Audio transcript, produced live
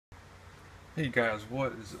Hey guys,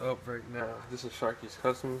 what is up right now? This is Sharky's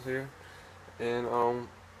Customs here, and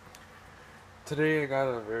today I got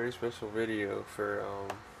a very special video for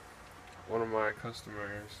one of my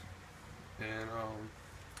customers, and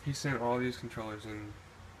he sent all these controllers in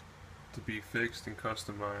to be fixed and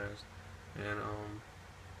customized, and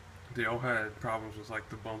they all had problems with like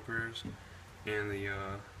the bumpers and the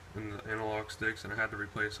analog sticks, and I had to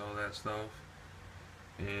replace all that stuff,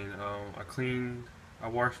 and I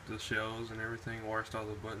washed the shells and everything, washed all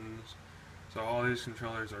the buttons. So all these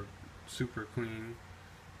controllers are super clean,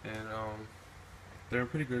 and they're in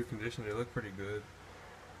pretty good condition. They look pretty good,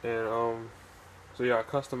 and so yeah, I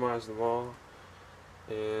customized them all,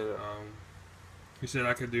 and he said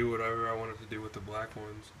I could do whatever I wanted to do with the black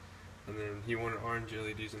ones, and then he wanted orange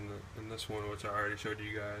LEDs in this one, which I already showed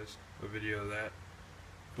you guys a video of that.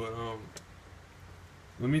 But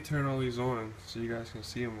let me turn all these on so you guys can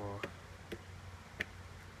see them all.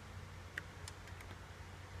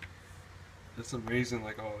 It's amazing,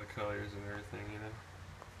 like all the colors and everything, you know.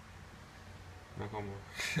 No homo.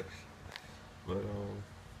 But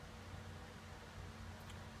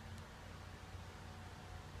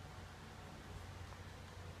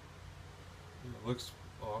it looks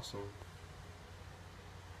awesome.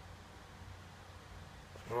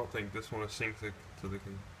 I don't think this one is synced to the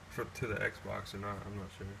Xbox or not. I'm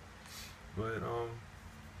not sure. But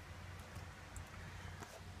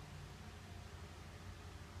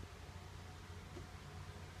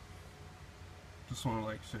just want to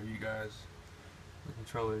like show you guys the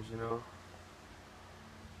controllers, you know.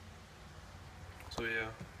 So yeah,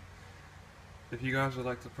 if you guys would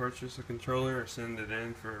like to purchase a controller or send it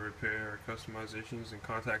in for repair or customizations, then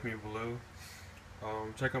contact me below.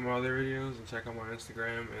 Check out my other videos and check out my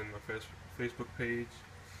Instagram and my Facebook page.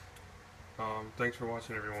 Thanks for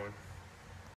watching, everyone.